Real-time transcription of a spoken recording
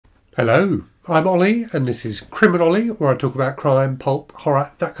Hello, I'm Ollie and this is Criminolly, where I talk about crime, pulp,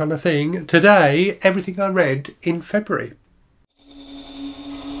 horror, that kind of thing. Today, everything I read in February.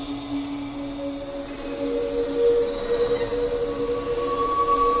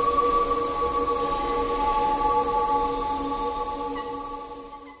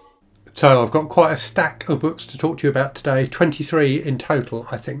 So I've got quite a stack of books to talk to you about today, 23 in total,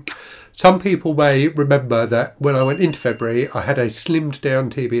 I think. Some people may remember that when I went into February, I had a slimmed down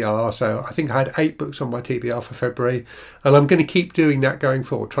TBR. So I think I had 8 books on my TBR for February. And I'm going to keep doing that going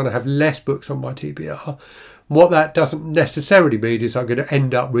forward, trying to have less books on my TBR. What that doesn't necessarily mean is I'm going to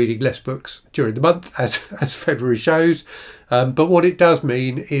end up reading less books during the month, as February shows. But what it does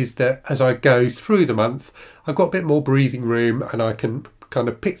mean is that as I go through the month, I've got a bit more breathing room and I can kind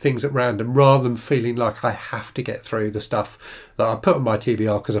of pick things at random rather than feeling like I have to get through the stuff that I put on my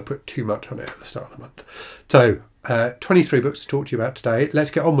TBR because I put too much on it at the start of the month. So 23 books to talk to you about today. Let's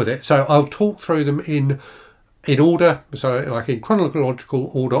get on with it. So I'll talk through them in order, so like in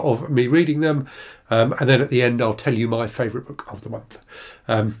chronological order of me reading them, and then at the end I'll tell you my favourite book of the month.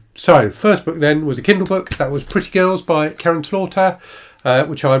 So first book then was a Kindle book. That was Pretty Girls by Karin,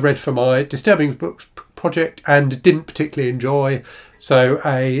 which I read for my Disturbing Books project and didn't particularly enjoy. So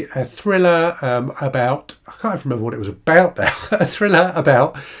a thriller about, I can't remember what it was about now, a thriller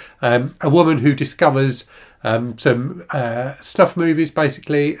about a woman who discovers some snuff movies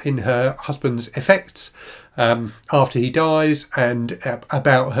basically in her husband's effects after he dies, and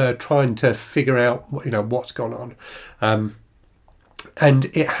about her trying to figure out what's gone on. And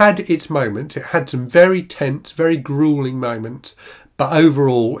it had its moments. It had some very tense, very gruelling moments, but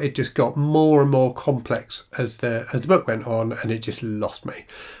overall it just got more and more complex as the book went on, and it just lost me.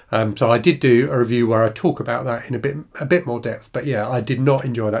 So I did do a review where I talk about that in a bit more depth, but yeah, I did not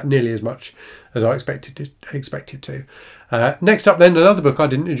enjoy that nearly as much as I expected to. Next up then, another book I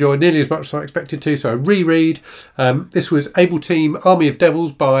didn't enjoy nearly as much as I expected to, so I reread. This was Able Team Army of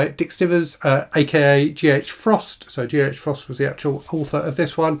Devils by Dick Stivers, aka G.H. Frost. So G.H. Frost was the actual author of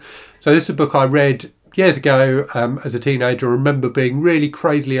this one. So this is a book I read years ago as a teenager. I remember being really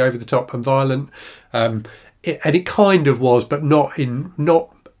crazily over the top and violent, and it kind of was, but not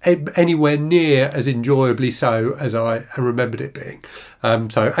anywhere near as enjoyably so as I remembered it being.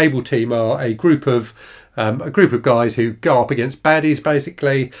 So Able Team are a group of guys who go up against baddies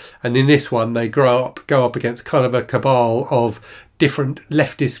basically, and in this one they go up against kind of a cabal of different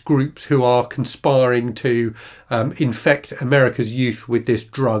leftist groups who are conspiring to infect America's youth with this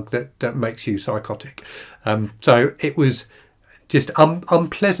drug that makes you psychotic. So it was just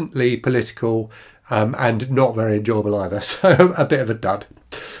unpleasantly political and not very enjoyable either, so a bit of a dud.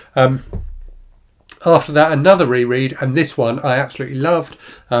 After that, another reread, and this one I absolutely loved.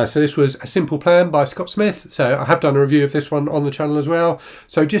 So this was A Simple Plan by Scott Smith. So I have done a review of this one on the channel as well.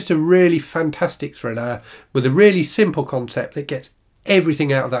 So just a really fantastic thriller with a really simple concept that gets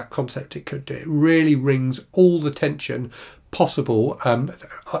everything out of that concept it could do. It really wrings all the tension possible.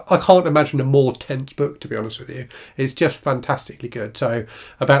 I can't imagine a more tense book, to be honest with you. It's just fantastically good. So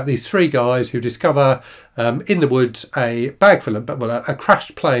about these 3 guys who discover in the woods a bag full of, a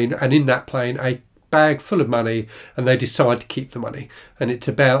crashed plane, and in that plane a bag full of money, and they decide to keep the money, and it's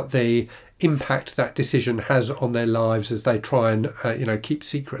about the impact that decision has on their lives as they try and keep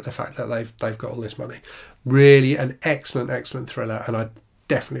secret the fact that they've got all this money. Really an excellent thriller, and I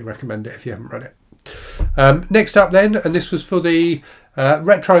definitely recommend it if you haven't read it. Next up then, and this was for the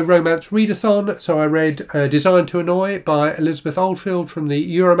Retro Romance Readathon, so I read Designed to Annoy by Elizabeth Oldfield from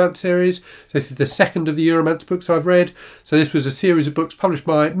the Euromance series. This is the second of the Euromance books I've read. So this was a series of books published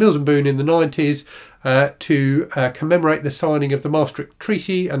by Mills and Boon in the 90s to commemorate the signing of the Maastricht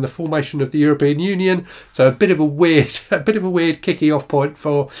Treaty and the formation of the European Union. So a bit of a weird kicky off point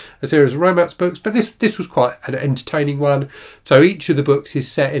for a series of romance books, but this was quite an entertaining one. So each of the books is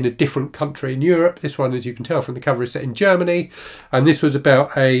set in a different country in Europe. This one, as you can tell from the cover, is set in Germany, and this was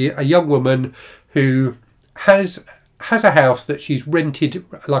about a young woman who has a house that she's rented,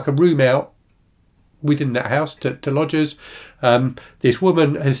 like a room out within that house to lodgers. This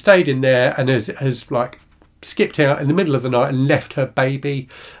woman has stayed in there and has like skipped out in the middle of the night and left her baby,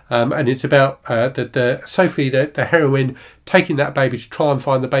 and it's about Sophie, the heroine, taking that baby to try and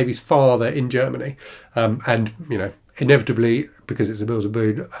find the baby's father in Germany, and inevitably, because it's a Mills and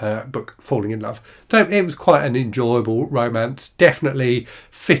Boon book, falling in love. So it was quite an enjoyable romance. Definitely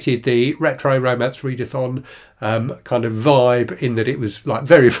fitted the Retro Romance Readathon kind of vibe, in that it was like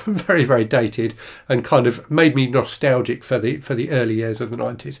very dated and kind of made me nostalgic for the early years of the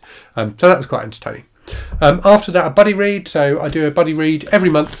 90s. So that was quite entertaining. After that, a buddy read. So I do a buddy read every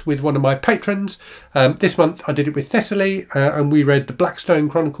month with one of my patrons. This month I did it with Thessaly, and we read the Blackstone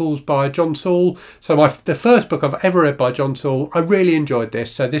Chronicles by John Saul. So the first book I've ever read by John Saul. I really enjoyed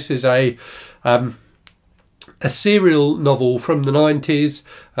this. So this is a serial novel from the 90s,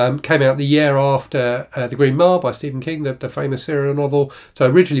 came out the year after The Green Mile by Stephen King, the famous serial novel. So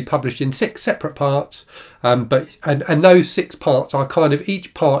originally published in 6 separate parts, and those 6 parts are kind of,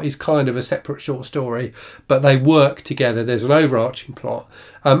 each part is kind of a separate short story, but they work together. There's an overarching plot,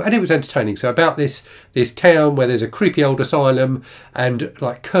 and it was entertaining. So about this town where there's a creepy old asylum, and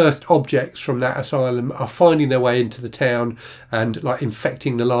like cursed objects from that asylum are finding their way into the town and like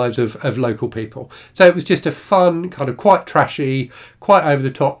infecting the lives of local people. So it was just a fun, kind of quite trashy, quite over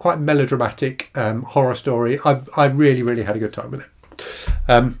the top, quite melodramatic horror story. I really had a good time with it.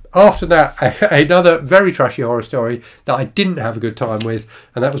 After that, another very trashy horror story that I didn't have a good time with,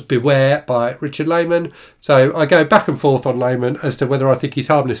 and that was Beware by Richard Laymon. So I go back and forth on Laymon as to whether I think he's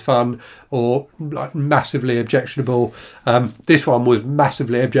harmless fun or like massively objectionable. This one was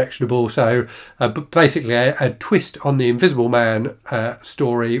massively objectionable. So but basically a twist on the Invisible Man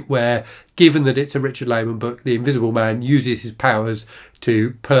story, where given that it's a Richard Laymon book, the Invisible Man uses his powers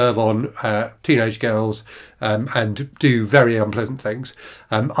to perv on teenage girls and do very unpleasant things.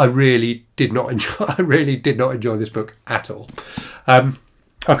 I really did not enjoy this book at all.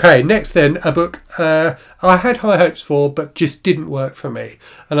 Okay, next then, a book I had high hopes for, but just didn't work for me.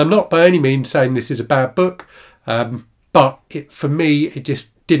 And I'm not by any means saying this is a bad book, but for me, it just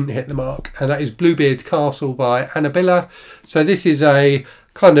didn't hit the mark. And that is Bluebeard's Castle by Annabella. So this is a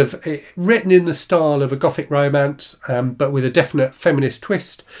kind of written in the style of a gothic romance, but with a definite feminist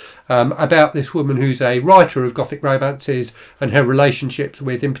twist, about this woman who's a writer of gothic romances and her relationships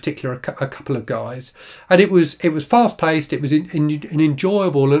with, in particular, a couple of guys. And it was fast paced. It was an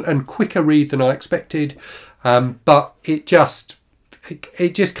enjoyable and quicker read than I expected, but it just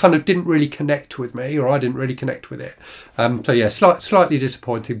kind of didn't really connect with me, or I didn't really connect with it. So yeah, slightly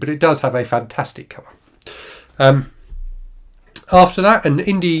disappointing, but it does have a fantastic cover. After that, an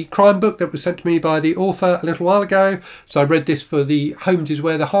indie crime book that was sent to me by the author a little while ago. So I read this for the Holmes is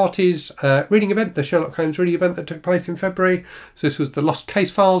Where the Heart Is reading event, the Sherlock Holmes reading event that took place in February. So this was The Lost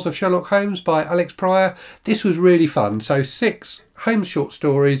Case Files of Sherlock Holmes by Alex Pryor. This was really fun. So 6 Holmes short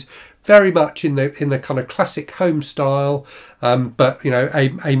stories, very much in the kind of classic Holmes style, but you know,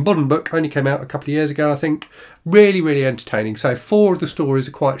 a modern book, only came out a couple of years ago, I think. Really entertaining. So 4 of the stories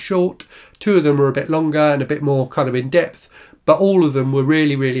are quite short, 2 of them are a bit longer and a bit more kind of in depth, but all of them were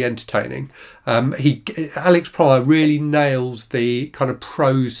really entertaining. Alex Pryor really nails the kind of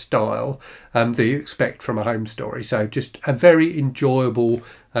prose style that you expect from a Holmes story. So just a very enjoyable,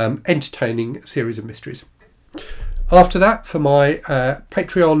 entertaining series of mysteries. After that, for my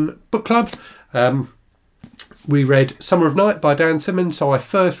Patreon book club, we read Summer of Night by Dan Simmons. So I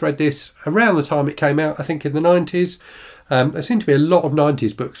first read this around the time it came out, I think in the 90s. There seem to be a lot of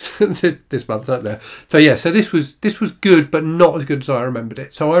 90s books this month, don't there? So yeah, so this was good, but not as good as I remembered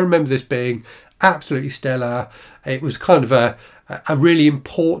it. So I remember this being absolutely stellar. It was kind of a really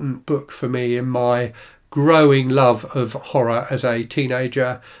important book for me in my growing love of horror as a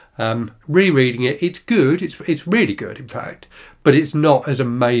teenager. Rereading it, it's good. It's really good, in fact, but it's not as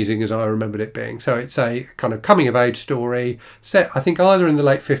amazing as I remembered it being. So it's a kind of coming of age story set, I think, either in the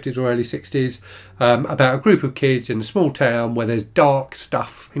late 50s or early 60s, about a group of kids in a small town where there's dark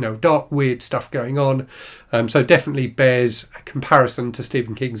stuff, you know, dark, weird stuff going on. So definitely bears a comparison to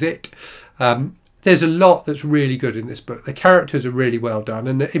Stephen King's It. There's a lot that's really good in this book. The characters are really well done,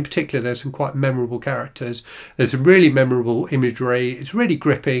 and in particular there's some quite memorable characters. There's some really memorable imagery. It's really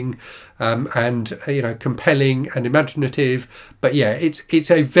gripping, and you know, compelling and imaginative. But yeah, it's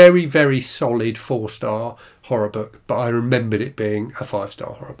a very solid 4-star horror book, but I remembered it being a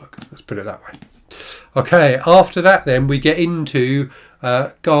 5-star horror book. Let's put it that way. Okay, after that then we get into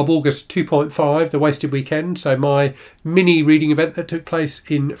Garb August 2.5, The Wasted Weekend. So my mini reading event that took place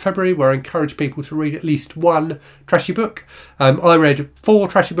in February, where I encourage people to read at least one trashy book. I read 4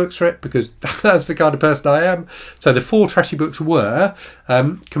 trashy books for it because that's the kind of person I am. So the 4 trashy books were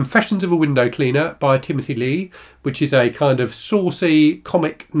Confessions of a Window Cleaner by Timothy Lee, which is a kind of saucy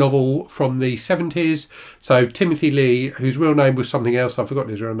comic novel from the 70s. So Timothy Lee, whose real name was something else, I've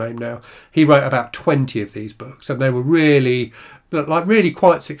forgotten his real name now, he wrote about 20 of these books, and they were really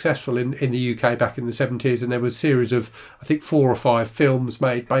quite successful in the UK back in the 70s, and there was a series of, I think, 4 or 5 films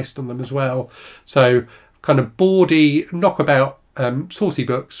made based on them as well. So kind of bawdy, knockabout, saucy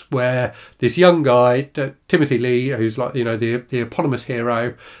books where this young guy, Timothy Lee, who's like, you know, the eponymous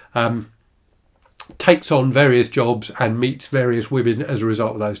hero, takes on various jobs and meets various women as a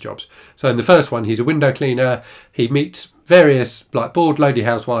result of those jobs. So in the first one, he's a window cleaner. He meets various like bored lady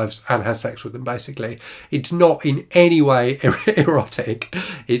housewives and has sex with them, basically. It's not in any way erotic.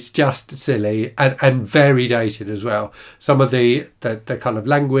 It's just silly and very dated as well. Some of the kind of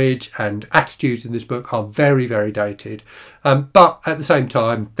language and attitudes in this book are very, very dated. But at the same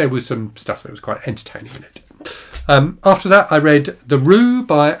time, there was some stuff that was quite entertaining in it. After that, I read The Rue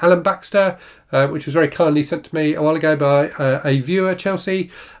by Alan Baxter, which was very kindly sent to me a while ago by a viewer,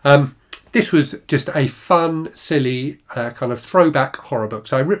 Chelsea. This was just a fun, silly kind of throwback horror book.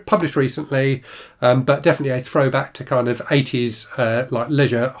 So published recently, but definitely a throwback to kind of 80s like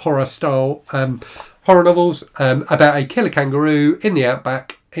leisure horror style horror novels about a killer kangaroo in the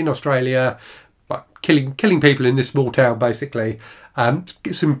outback in Australia, like killing people in this small town, basically.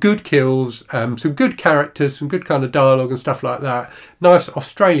 Some good kills, some good characters, some good kind of dialogue and stuff like that. Nice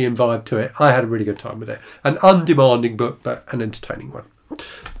Australian vibe to it. I had a really good time with it. An undemanding book, but an entertaining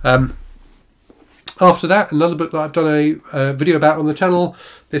one. After that, another book that I've done a video about on the channel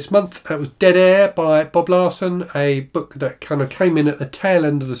this month, was Dead Air by Bob Larson, a book that kind of came in at the tail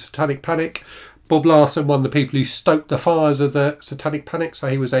end of the Satanic Panic. Bob Larson, one of the people who stoked the fires of the Satanic Panic, so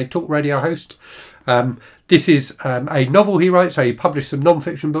he was a talk radio host. This is a novel he wrote, so he published some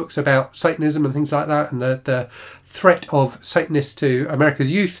non-fiction books about Satanism and things like that, and the threat of Satanists to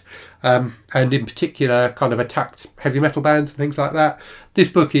America's youth, and in particular kind of attacked heavy metal bands and things like that. This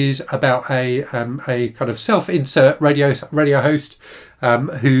book is about a kind of self-insert radio host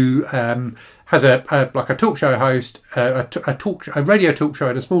who has like a talk show host, a radio talk show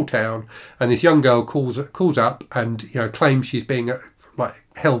in a small town, and this young girl calls up and claims she's being like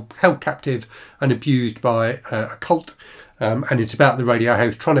held captive and abused by a cult, and it's about the radio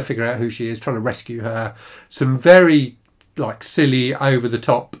host trying to figure out who she is, trying to rescue her. Some very like silly, over the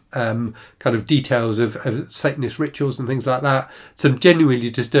top kind of details of Satanist rituals and things like that. Some genuinely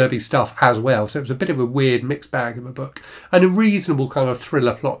disturbing stuff as well. So it was a bit of a weird mixed bag of a book, and a reasonable kind of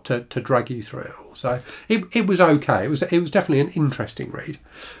thriller plot to drag you through it all. So it was okay. It was definitely an interesting read.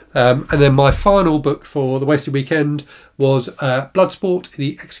 And then my final book for the wasted weekend was Bloodsport,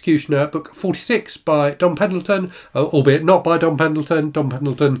 the Executioner, book 46 by Don Pendleton, albeit not by Don Pendleton. Don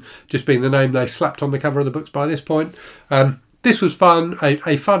Pendleton just being the name they slapped on the cover of the books by this point. This was fun,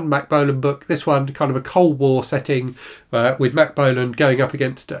 a fun MacBain book. This one kind of a Cold War setting with MacBain going up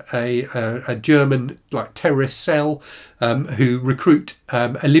against a German like terrorist cell who recruit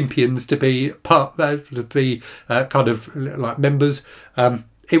Olympians to be kind of like members.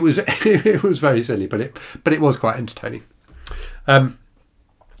 It was very silly, but it was quite entertaining.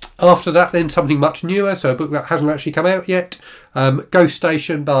 After that, then something much newer, so a book that hasn't actually come out yet, Ghost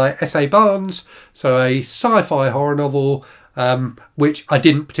Station by S.A. Barnes, so a sci-fi horror novel, which I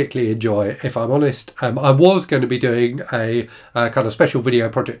didn't particularly enjoy, if I'm honest. I was going to be doing a kind of special video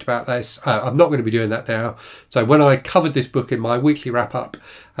project about this. I'm not going to be doing that now. So when I covered this book in my weekly wrap-up,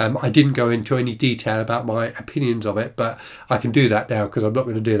 I didn't go into any detail about my opinions of it, but I can do that now because I'm not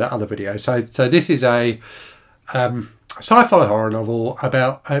going to do that other video. So this is a sci-fi horror novel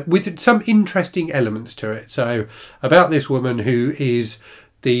about with some interesting elements to it. So about this woman who is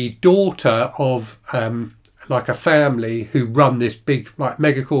the daughter of like a family who run this big like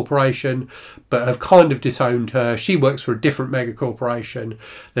mega corporation, but have kind of disowned her. She works for a different mega corporation.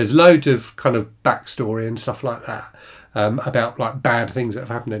 There's loads of kind of backstory and stuff like that about like bad things that have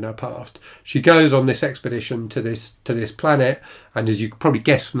happened in her past. She goes on this expedition to this planet, and as you could probably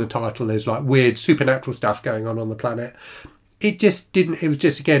guess from the title, there's like weird supernatural stuff going on the planet. It was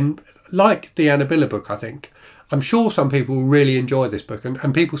just again like the Annabella book, I think. I'm sure some people will really enjoy this book,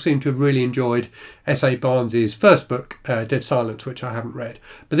 and people seem to have really enjoyed S.A. Barnes's first book, Dead Silence, which I haven't read.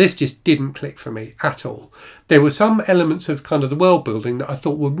 But this just didn't click for me at all. There were some elements of kind of the world building that I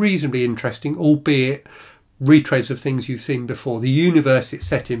thought were reasonably interesting, albeit retreads of things you've seen before. The universe it's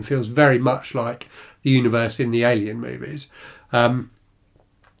set in feels very much like the universe in the Alien movies. But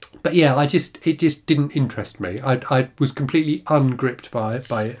yeah, it just didn't interest me. I was completely ungripped by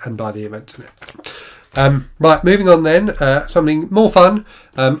it and by the events of it. Right, moving on then, something more fun,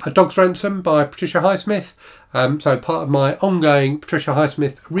 A Dog's Ransom by Patricia Highsmith. So part of my ongoing Patricia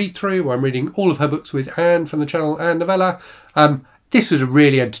Highsmith read-through, where I'm reading all of her books with Anne from the channel and Novella. This was a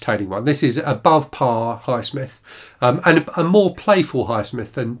really entertaining one. This is above par Highsmith, and a more playful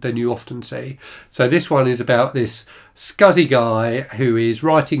Highsmith than you often see. So this one is about this scuzzy guy who is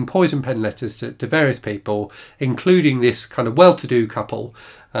writing poison pen letters to various people, including this kind of well-to-do couple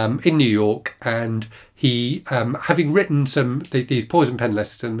in New York, and he, having written these poison pen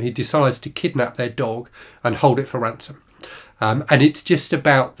letters to them, he decides to kidnap their dog and hold it for ransom. and it's just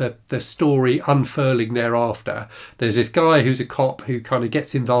about the story unfurling thereafter. There's this guy who's a cop who kind of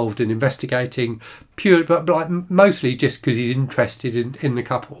gets involved in investigating, but like mostly just because he's interested in the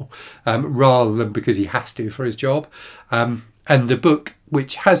couple, rather than because he has to for his job. And the book,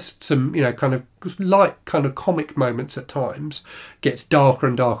 which has some, you know, kind of light kind of comic moments at times, gets darker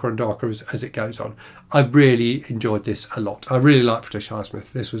and darker and darker as it goes on. I really enjoyed this a lot. I really like Patricia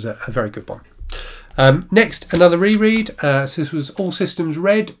Highsmith. This was a very good one. Next, another reread. So this was All Systems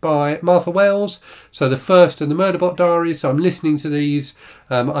Red by Martha Wells. So the first and the Murderbot Diaries. So I'm listening to these.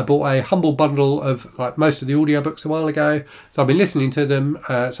 I bought a humble bundle of like most of the audiobooks a while ago. So I've been listening to them.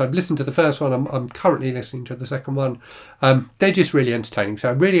 So I've listened to the first one. I'm currently listening to the second one. They're just really entertaining.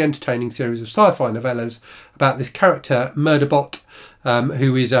 So a really entertaining series of sci-fi novellas about this character, Murderbot,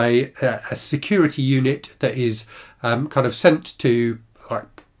 who is a security unit that is kind of sent to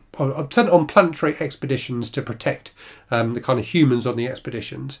sent on planetary expeditions to protect the kind of humans on the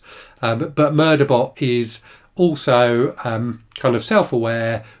expeditions. But Murderbot is also kind of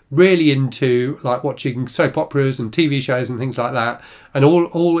self-aware, really into like watching soap operas and TV shows and things like that. And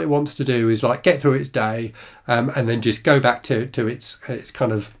all it wants to do is like get through its day and then just go back to its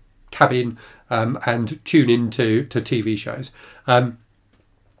kind of cabin and tune into TV shows.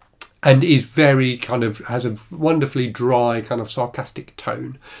 And is very kind of, has a wonderfully dry kind of sarcastic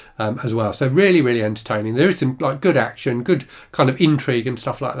tone as well. So really, really entertaining. There is some like good action, good kind of intrigue and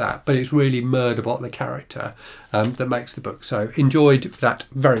stuff like that. But it's really Murderbot, the character, that makes the book. So enjoyed that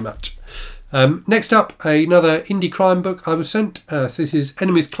very much. Next up, another indie crime book I was sent. So this is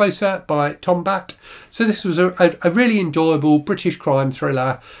Enemies Closer by Tom Batt. So this was a really enjoyable British crime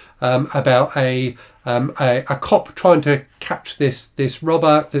thriller about a cop trying to catch this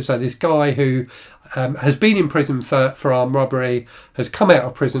robber. So this guy who has been in prison for armed robbery, has come out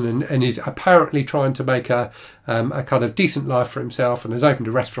of prison and is apparently trying to make a kind of decent life for himself, and has opened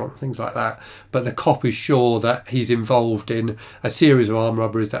a restaurant and things like that. But the cop is sure that he's involved in a series of armed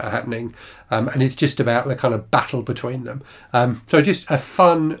robberies that are happening, and it's just about the kind of battle between them. So just a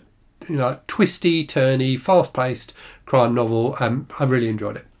fun, you know, twisty, turny, fast-paced crime novel. I really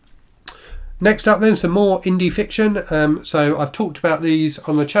enjoyed it. Next up then, some more indie fiction. So I've talked about these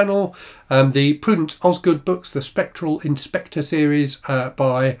on the channel. The Prudence Osgood books, the Spectral Inspector series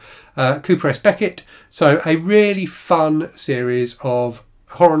by Cooper S. Beckett. So a really fun series of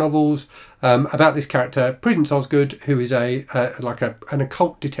horror novels about this character, Prudence Osgood, who is an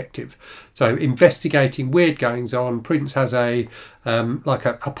occult detective. So investigating weird goings on. Prudence has a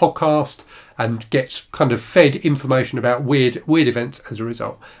podcast and gets kind of fed information about weird events as a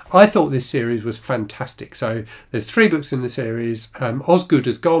result. I thought this series was fantastic. So there's 3 books in the series. Osgood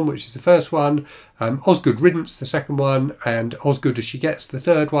Has Gone, which is the first one. Osgood Riddance, the second one, and Osgood As She Gets, the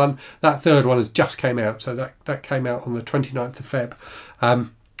third one. That third one has just came out, so that came out on the 29th of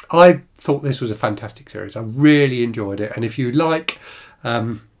Feb. I thought this was a fantastic series. I really enjoyed it, and if you like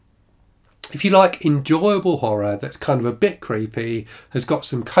enjoyable horror that's kind of a bit creepy, has got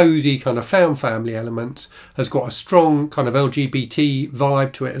some cosy kind of found family elements, has got a strong kind of LGBT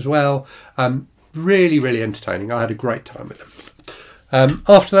vibe to it as well, really, really entertaining. I had a great time with them.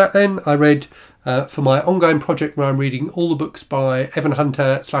 After that then, I read, for my ongoing project where I'm reading all the books by Evan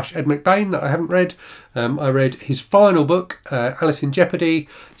Hunter / Ed MacBain that I haven't read, I read his final book, Alice in Jeopardy.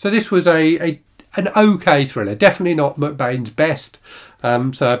 So this was an okay thriller, definitely not MacBain's best.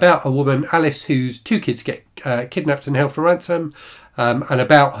 So about a woman, Alice, whose 2 kids get kidnapped and held for ransom, and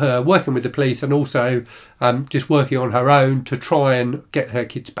about her working with the police and also just working on her own to try and get her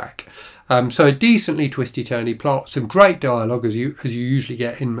kids back. So a decently twisty-turny plot, some great dialogue as you usually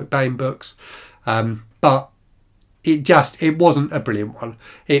get in MacBain books, but it wasn't a brilliant one.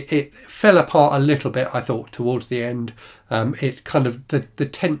 It fell apart a little bit, I thought, towards the end. It kind of, the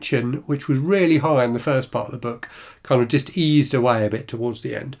tension, which was really high in the first part of the book, kind of just eased away a bit towards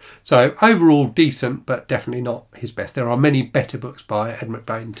the end. So overall decent, but definitely not his best. There are many better books by Ed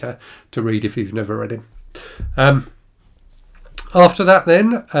MacBain to read if you've never read him. After that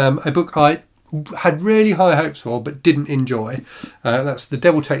then, a book I had really high hopes for but didn't enjoy. That's The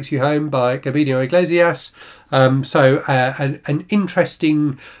Devil Takes You Home by Gabino Iglesias. So an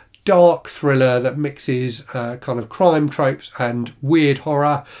interesting dark thriller that mixes kind of crime tropes and weird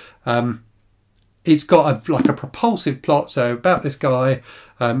horror. It's got a propulsive plot. So about this guy,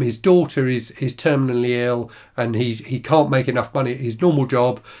 his daughter is terminally ill and he can't make enough money at his normal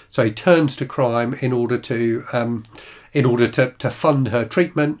job, so he turns to crime in order to fund her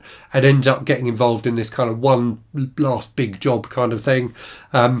treatment, and ends up getting involved in this kind of one last big job kind of thing,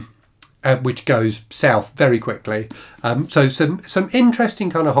 which goes south very quickly. So some interesting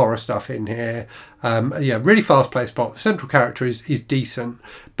kind of horror stuff in here. Yeah, really fast-paced plot. The central character is decent,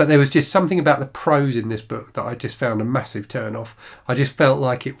 but there was just something about the prose in this book that I just found a massive turn-off. I just felt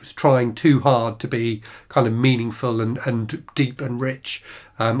like it was trying too hard to be kind of meaningful and deep and rich.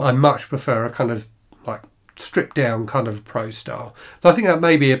 I much prefer a kind of like stripped down kind of prose style. So I think that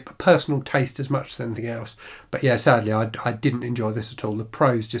may be a personal taste as much as anything else. But yeah, sadly, I didn't enjoy this at all. The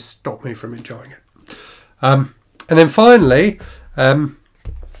prose just stopped me from enjoying it. And then finally,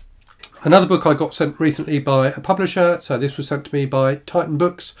 another book I got sent recently by a publisher. So this was sent to me by Titan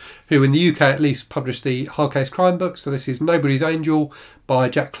Books, who in the UK at least published the hard case crime books. So this is Nobody's Angel by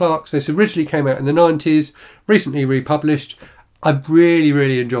Jack Clark. So this originally came out in the 90s, recently republished. I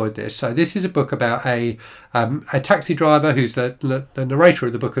really enjoyed this. So this is a book about a taxi driver who's the narrator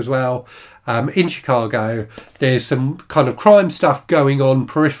of the book as well. In Chicago, there's some kind of crime stuff going on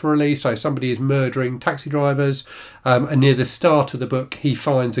peripherally. So somebody is murdering taxi drivers. And near the start of the book, he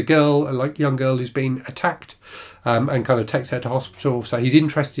finds a girl, a young girl who's been attacked. And kind of takes her to hospital. So he's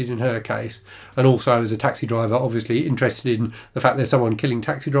interested in her case. And also as a taxi driver, obviously interested in the fact there's someone killing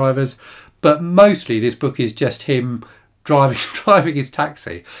taxi drivers. But mostly this book is just him driving his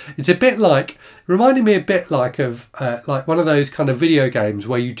taxi. It's a bit like, reminding me a bit like of like one of those kind of video games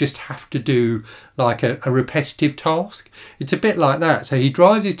where you just have to do like a repetitive task. It's a bit like that. So he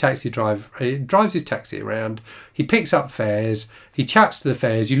drives his taxi around, he picks up fares, he chats to the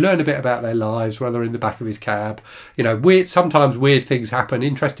fares, you learn a bit about their lives while they're in the back of his cab. You know, sometimes weird things happen,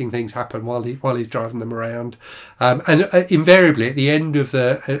 interesting things happen while he's driving them around. And invariably at the end of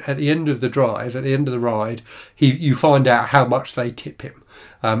the drive, at the end of the ride, you find out how much they tip him.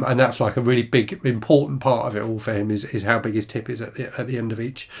 And that's like a really big, important part of it all for him is how big his tip is at the end of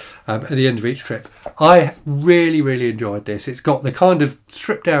each trip. I really enjoyed this. It's got the kind of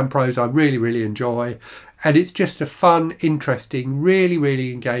stripped down prose I really enjoy, and it's just a fun, interesting,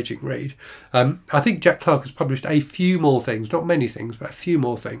 really engaging read. I think Jack Clark has published a few more things, not many things, but a few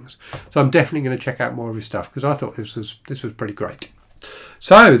more things. So I'm definitely going to check out more of his stuff because I thought this was pretty great.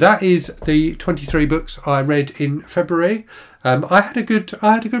 So that is the 23 books I read in February. I had a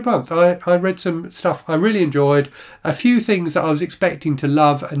good month. I read some stuff I really enjoyed, a few things that I was expecting to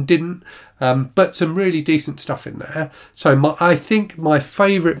love and didn't, but some really decent stuff in there. So I think my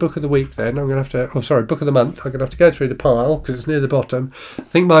favourite book of the week then, book of the month, I'm going to have to go through the pile because it's near the bottom. I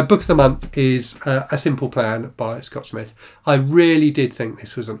think my book of the month is A Simple Plan by Scott Smith. I really did think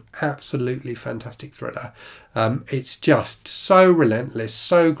this was an absolutely fantastic thriller. It's just so relentless,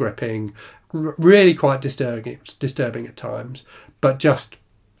 so gripping, really quite disturbing at times, but just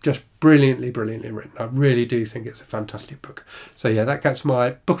brilliantly written. I really do think it's a fantastic book. So yeah, that gets my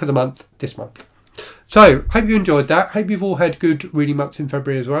book of the month this month. So hope you enjoyed that. Hope you've all had good reading months in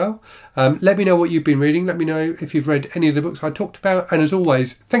February as well. Let me know what you've been reading. Let me know if you've read any of the books I talked about. And as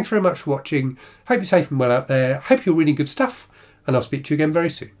always, thanks very much for watching. Hope you're safe and well out there. Hope you're reading good stuff, and I'll speak to you again very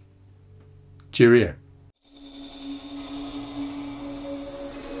soon. Cheerio.